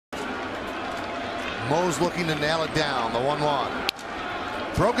Mo's looking to nail it down. The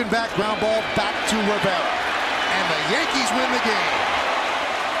 1-1. Broken back ground ball back to Rivera. And the Yankees win the game.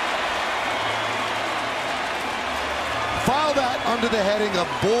 File that under the heading of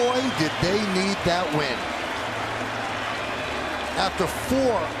boy, did they need that win. After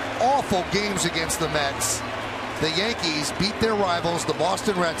 4 awful games against the Mets, the Yankees beat their rivals, the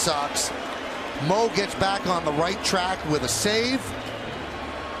Boston Red Sox. Mo gets back on the right track with a save.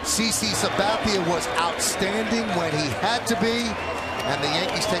 CC Sabathia was outstanding when he had to be. And the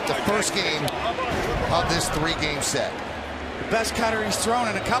Yankees take the first game of this 3-game set. The best cutter he's thrown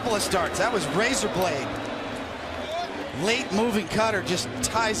in a couple of starts. That was razor blade. Late moving cutter just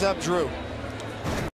ties up Drew.